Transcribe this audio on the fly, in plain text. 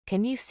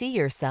Can you see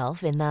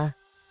yourself in the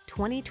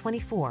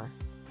 2024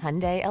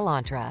 Hyundai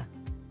Elantra?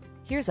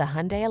 Here's a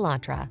Hyundai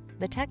Elantra,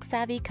 the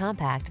tech-savvy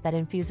compact that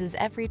infuses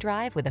every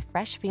drive with a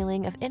fresh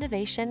feeling of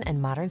innovation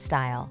and modern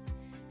style.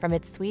 From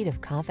its suite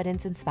of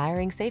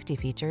confidence-inspiring safety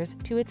features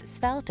to its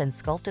svelte and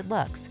sculpted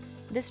looks,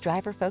 this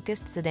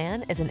driver-focused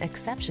sedan is an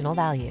exceptional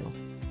value.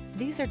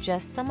 These are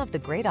just some of the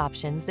great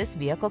options this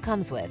vehicle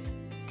comes with: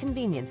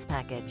 convenience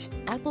package,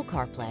 Apple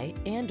CarPlay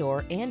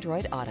and/or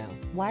Android Auto,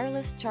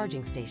 wireless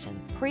charging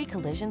station,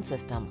 pre-collision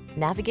system,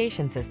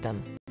 navigation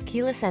system,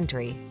 keyless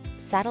entry,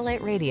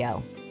 satellite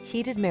radio,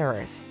 heated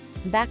mirrors,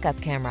 backup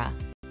camera,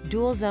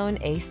 dual zone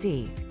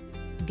AC.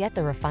 Get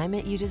the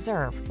refinement you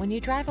deserve when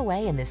you drive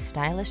away in this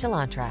stylish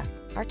Elantra.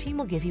 Our team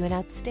will give you an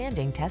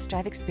outstanding test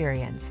drive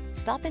experience.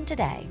 Stop in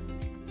today.